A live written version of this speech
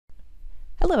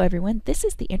Hello everyone, this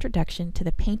is the introduction to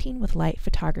the Painting with Light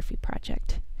photography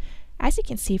project. As you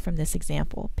can see from this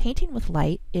example, painting with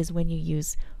light is when you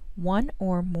use one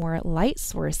or more light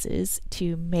sources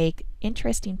to make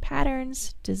interesting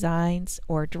patterns, designs,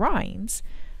 or drawings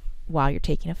while you're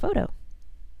taking a photo.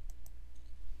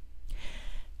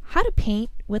 How to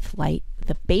paint with light,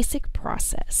 the basic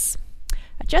process.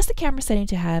 Adjust the camera setting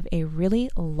to have a really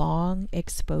long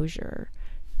exposure.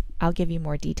 I'll give you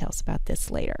more details about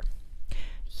this later.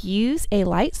 Use a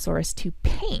light source to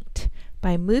paint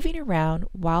by moving around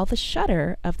while the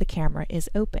shutter of the camera is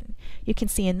open. You can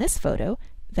see in this photo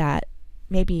that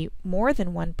maybe more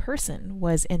than one person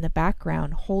was in the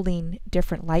background holding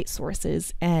different light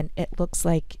sources, and it looks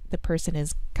like the person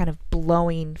is kind of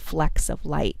blowing flecks of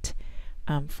light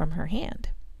from her hand.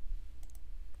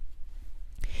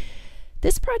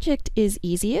 This project is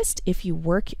easiest if you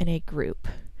work in a group.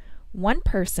 One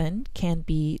person can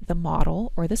be the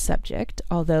model or the subject,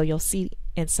 although you'll see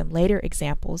in some later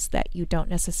examples that you don't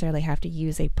necessarily have to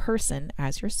use a person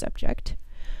as your subject.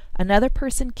 Another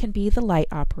person can be the light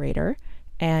operator,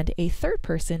 and a third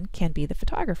person can be the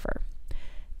photographer.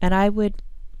 And I would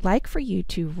like for you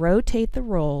to rotate the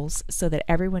roles so that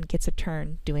everyone gets a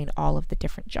turn doing all of the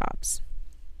different jobs.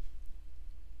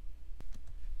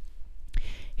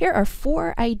 Here are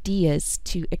 4 ideas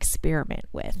to experiment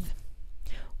with.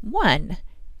 1.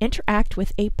 Interact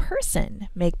with a person.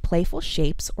 Make playful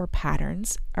shapes or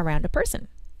patterns around a person.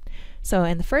 So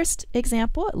in the first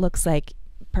example, it looks like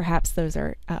perhaps those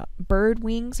are bird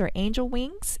wings or angel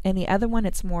wings, and the other one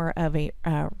it's more of a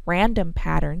random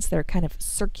patterns that are kind of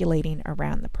circulating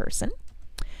around the person.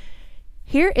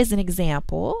 Here is an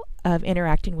example of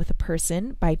interacting with a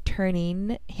person by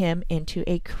turning him into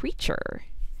a creature.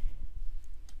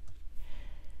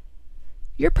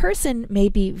 Your person may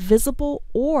be visible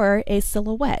or a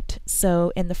silhouette.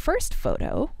 So in the first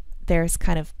photo, there's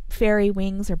kind of fairy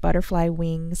wings or butterfly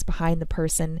wings behind the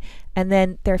person, and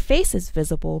then their face is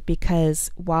visible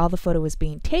because while the photo was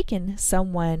being taken,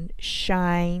 someone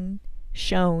shone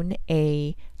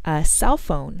a cell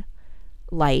phone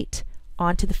light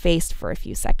onto the face for a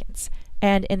few seconds.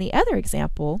 And in the other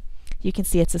example, you can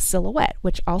see it's a silhouette,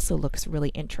 which also looks really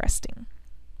interesting.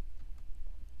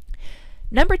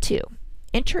 Number 2.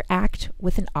 Interact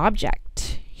with an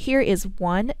object. Here is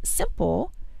one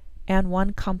simple and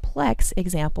one complex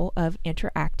example of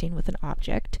interacting with an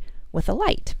object with a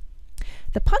light.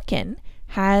 The pumpkin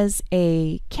has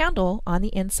a candle on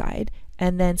the inside,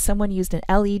 and then someone used an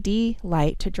LED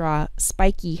light to draw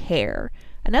spiky hair.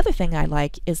 Another thing I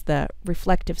like is the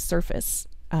reflective surface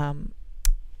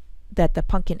that the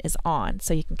pumpkin is on,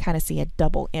 so you can kind of see a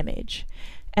double image.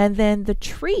 And then the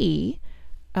tree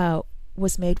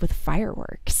was made with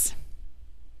fireworks,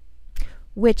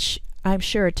 which I'm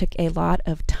sure took a lot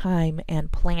of time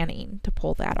and planning to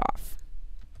pull that off.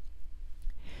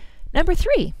 Number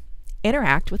 3,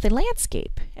 interact with a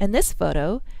landscape. In this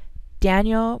photo,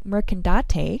 Daniel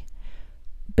Mercandante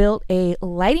built a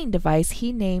lighting device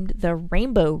he named the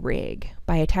Rainbow Rig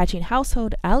by attaching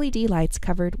household LED lights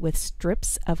covered with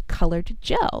strips of colored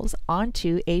gels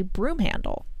onto a broom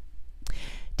handle.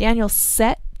 Daniel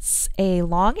sets a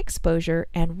long exposure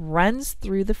and runs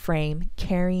through the frame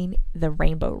carrying the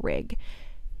Rainbow Rig.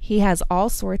 He has all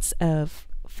sorts of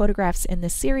photographs in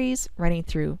this series running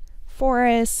through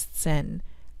forests and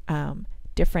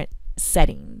different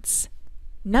settings.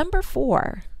 Number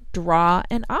 4, draw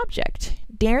an object.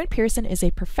 Darren Pearson is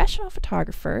a professional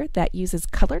photographer that uses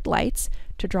colored lights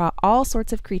to draw all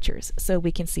sorts of creatures. So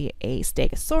we can see a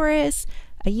stegosaurus,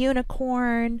 a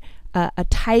unicorn, a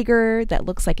tiger that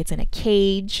looks like it's in a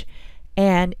cage,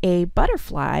 and a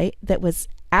butterfly that was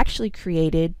actually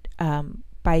created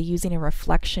by using a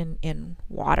reflection in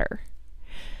water.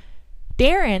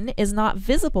 Darren is not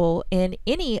visible in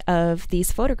any of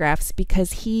these photographs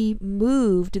because he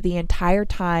moved the entire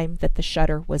time that the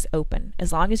shutter was open.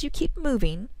 As long as you keep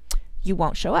moving, you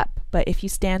won't show up. But if you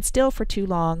stand still for too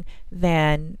long,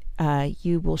 then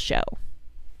you will show.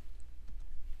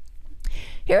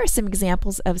 Here are some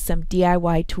examples of some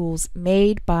DIY tools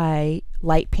made by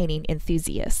light painting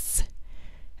enthusiasts.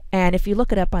 And if you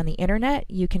look it up on the internet,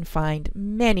 you can find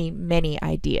many, many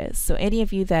ideas. So any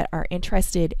of you that are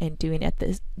interested in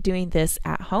doing this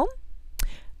at home,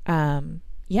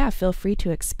 yeah, feel free to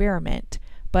experiment.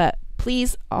 But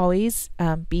please always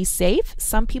be safe.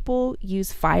 Some people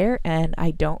use fire, and I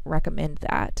don't recommend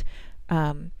that.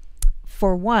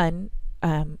 For one,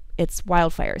 it's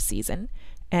wildfire season,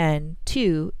 and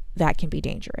 2, that can be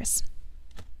dangerous.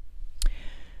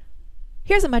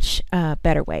 Here's a much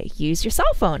better way. Use your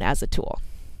cell phone as a tool.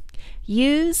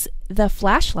 Use the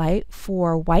flashlight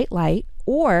for white light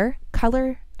or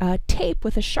color tape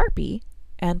with a Sharpie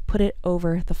and put it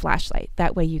over the flashlight.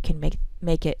 That way you can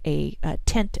make it a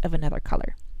tint of another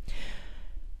color.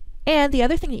 And the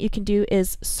other thing that you can do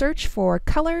is search for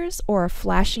colors or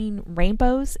flashing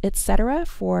rainbows, etc.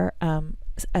 for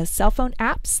cell phone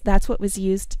apps. That's what was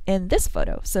used in this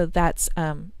photo. So that's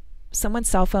someone's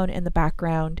cell phone in the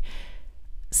background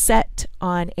set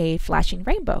on a flashing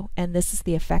rainbow, and this is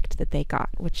the effect that they got,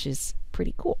 which is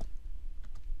pretty cool.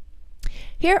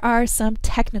 Here are some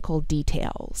technical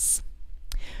details.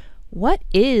 What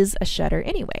is a shutter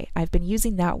anyway? I've been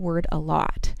using that word a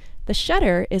lot. The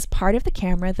shutter is part of the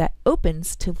camera that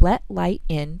opens to let light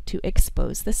in to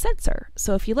expose the sensor.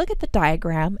 So if you look at the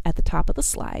diagram at the top of the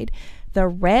slide, the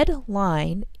red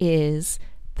line is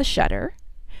the shutter,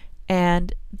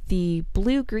 and the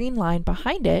blue-green line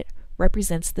behind it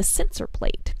represents the sensor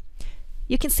plate.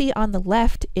 You can see on the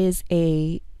left is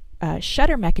a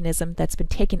shutter mechanism that's been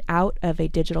taken out of a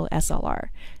digital SLR.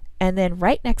 And then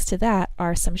right next to that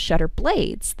are some shutter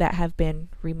blades that have been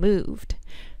removed.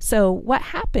 So what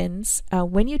happens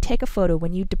when you take a photo,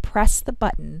 when you depress the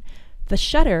button, the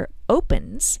shutter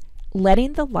opens,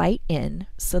 letting the light in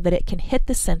so that it can hit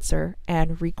the sensor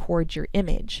and record your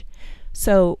image.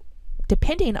 So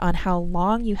depending on how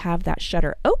long you have that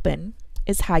shutter open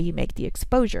is how you make the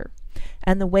exposure.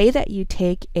 And the way that you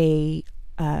take a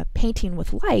painting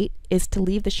with light is to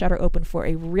leave the shutter open for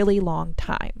a really long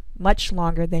time, much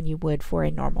longer than you would for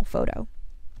a normal photo.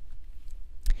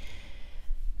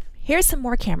 Here's some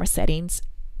more camera settings.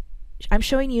 I'm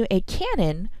showing you a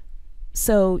Canon,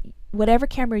 so whatever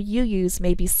camera you use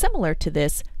may be similar to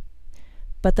this,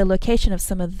 but the location of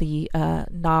some of the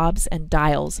knobs and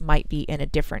dials might be in a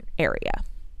different area.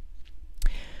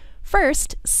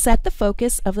 First, set the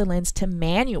focus of the lens to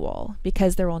manual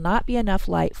because there will not be enough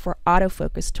light for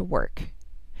autofocus to work.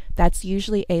 That's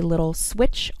usually a little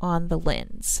switch on the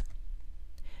lens.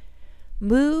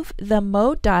 Move the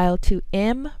mode dial to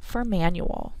M for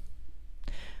manual.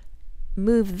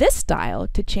 Move this dial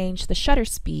to change the shutter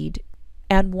speed,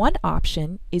 and one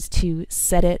option is to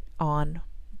set it on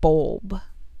bulb.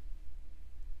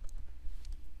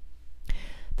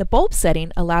 The bulb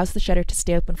setting allows the shutter to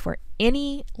stay open for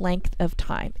any length of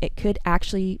time. It could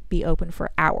actually be open for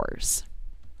hours.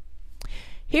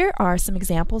 Here are some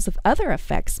examples of other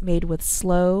effects made with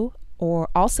slow, or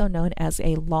also known as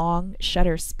a long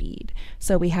shutter speed.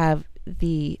 So we have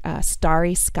the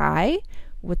starry sky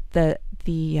with the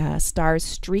stars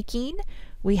streaking.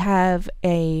 We have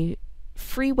a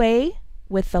freeway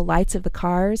with the lights of the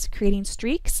cars creating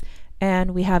streaks.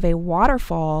 And we have a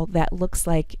waterfall that looks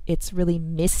like it's really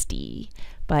misty,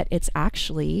 but it's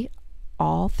actually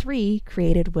all three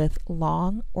created with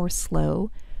long or slow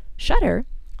shutter,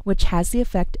 which has the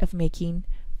effect of making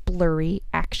blurry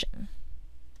action.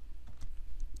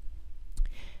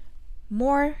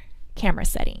 More camera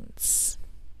settings.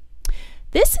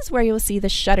 This is where you'll see the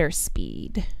shutter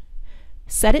speed.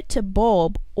 Set it to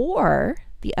bulb, or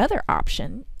the other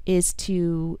option is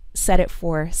to set it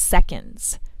for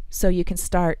seconds. So you can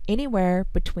start anywhere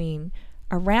between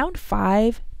around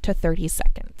 5 to 30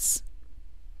 seconds.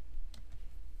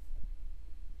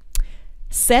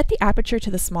 Set the aperture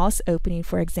to the smallest opening,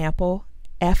 for example,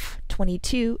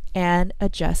 f22, and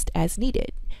adjust as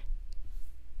needed.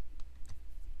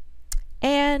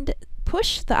 And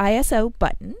push the ISO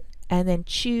button and then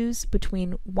choose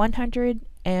between 100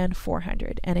 and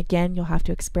 400. And again, you'll have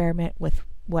to experiment with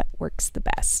what works the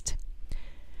best.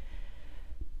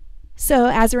 So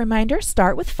as a reminder,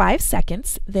 start with 5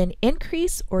 seconds, then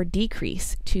increase or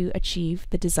decrease to achieve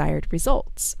the desired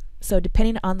results. So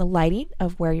depending on the lighting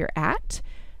of where you're at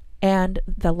and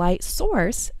the light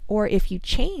source, or if you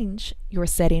change your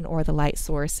setting or the light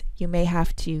source, you may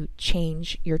have to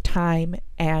change your time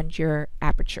and your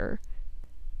aperture.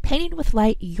 Painting with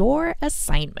light, your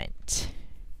assignment.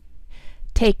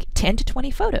 Take 10 to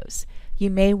 20 photos. You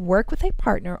may work with a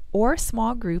partner or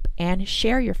small group and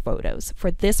share your photos for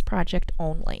this project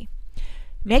only.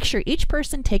 Make sure each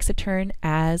person takes a turn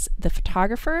as the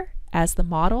photographer, as the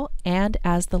model, and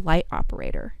as the light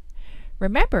operator.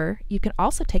 Remember, you can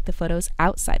also take the photos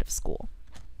outside of school.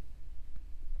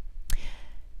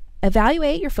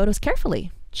 Evaluate your photos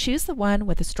carefully. Choose the one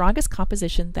with the strongest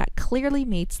composition that clearly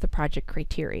meets the project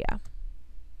criteria.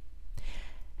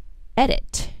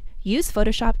 Edit. Use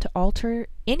Photoshop to alter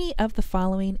any of the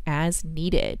following as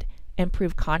needed.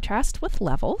 Improve contrast with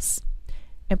levels,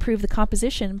 improve the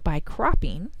composition by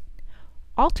cropping,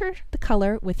 alter the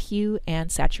color with hue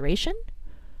and saturation,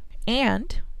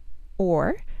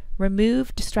 or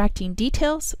remove distracting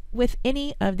details with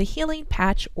any of the healing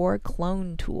patch or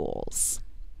clone tools.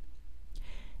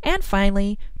 And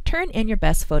finally, turn in your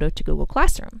best photo to Google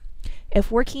Classroom. If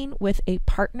working with a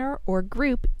partner or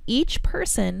group, each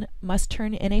person must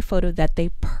turn in a photo that they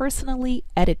personally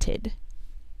edited.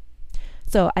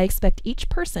 So I expect each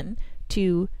person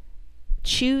to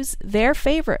choose their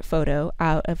favorite photo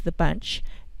out of the bunch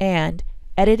and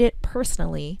edit it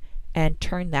personally and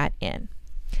turn that in.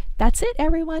 That's it,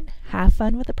 everyone. Have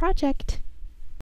fun with the project.